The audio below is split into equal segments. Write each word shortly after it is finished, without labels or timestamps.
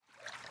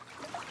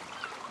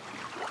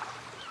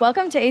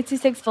Welcome to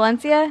 826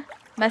 Valencia,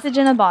 message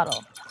in a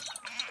bottle.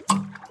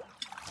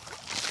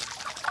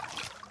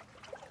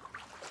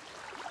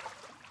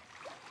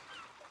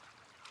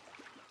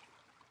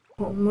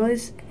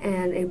 Homeless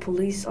and a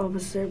police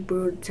officer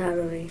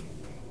brutality.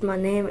 My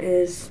name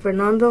is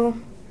Fernando.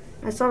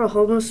 I saw a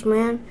homeless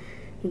man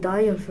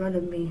die in front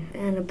of me,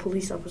 and a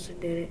police officer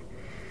did it.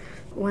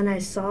 When I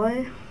saw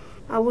it,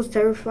 I was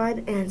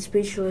terrified and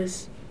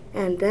speechless,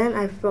 and then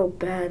I felt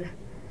bad.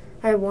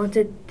 I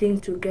wanted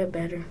things to get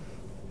better,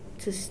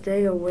 to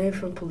stay away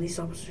from police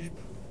officers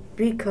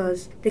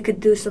because they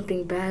could do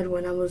something bad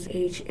when I was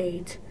age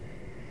 8.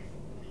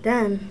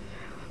 Then,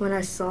 when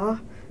I saw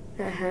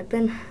that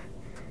happen,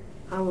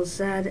 I was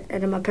sad,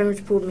 and then my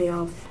parents pulled me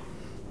off.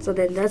 So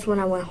then that's when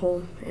I went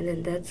home, and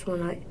then that's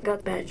when I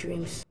got bad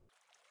dreams.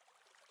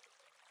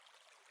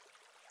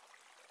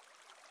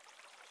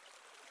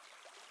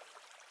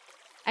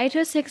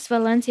 I26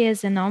 Valencia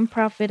is a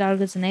non-profit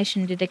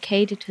organization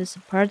dedicated to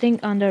supporting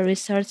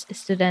under-researched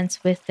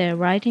students with their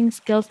writing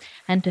skills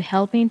and to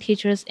helping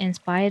teachers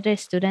inspire their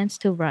students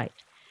to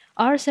write.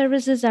 Our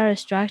services are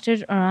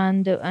structured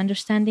around the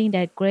understanding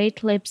that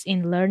great leaps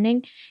in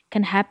learning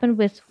can happen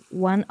with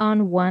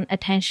one-on-one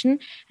attention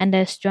and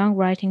that strong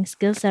writing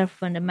skills are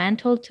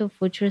fundamental to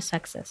future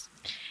success.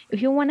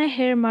 If you want to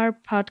hear more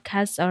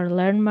podcasts or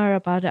learn more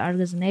about the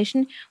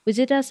organization,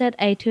 visit us at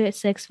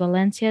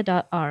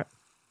a26valencia.org.